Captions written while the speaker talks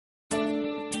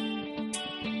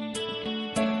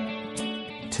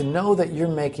to know that you're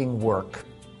making work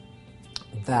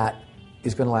that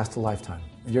is going to last a lifetime.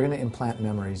 You're going to implant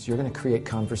memories, you're going to create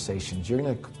conversations, you're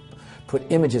going to put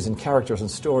images and characters and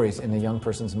stories in a young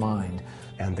person's mind.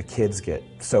 And the kids get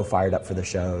so fired up for the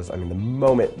shows. I mean, the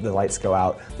moment the lights go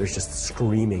out, there's just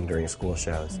screaming during school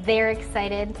shows. They're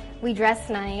excited. We dress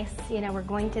nice, you know, we're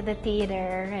going to the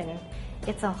theater, and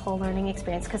it's a whole learning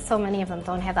experience because so many of them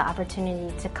don't have the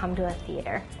opportunity to come to a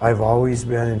theater. I've always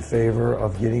been in favor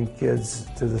of getting kids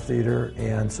to the theater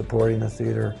and supporting the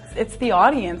theater. It's the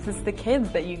audience, it's the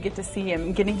kids that you get to see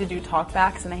and getting to do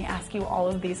talkbacks, and they ask you all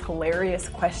of these hilarious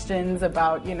questions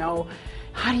about, you know,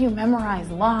 how do you memorize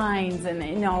lines, and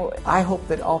you know. I hope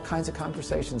that all kinds of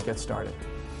conversations get started,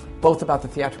 both about the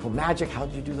theatrical magic, how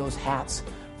did you do those hats,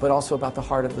 but also about the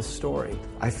heart of the story.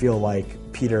 I feel like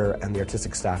Peter and the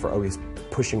artistic staff are always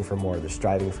pushing for more, they're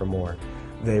striving for more.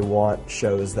 They want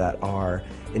shows that are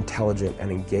intelligent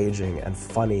and engaging and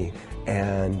funny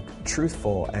and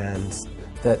truthful and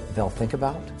that they'll think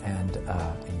about and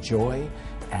enjoy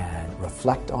and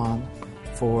reflect on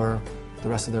for the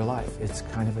rest of their life. It's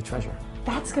kind of a treasure.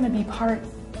 That's going to be part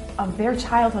of their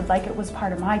childhood like it was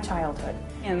part of my childhood.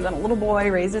 And then a little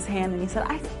boy raised his hand and he said,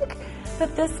 I think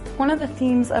that one of the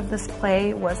themes of this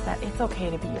play was that it's okay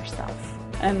to be yourself.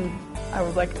 And I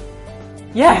was like,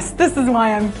 yes, this is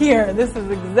why I'm here. This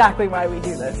is exactly why we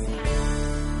do this.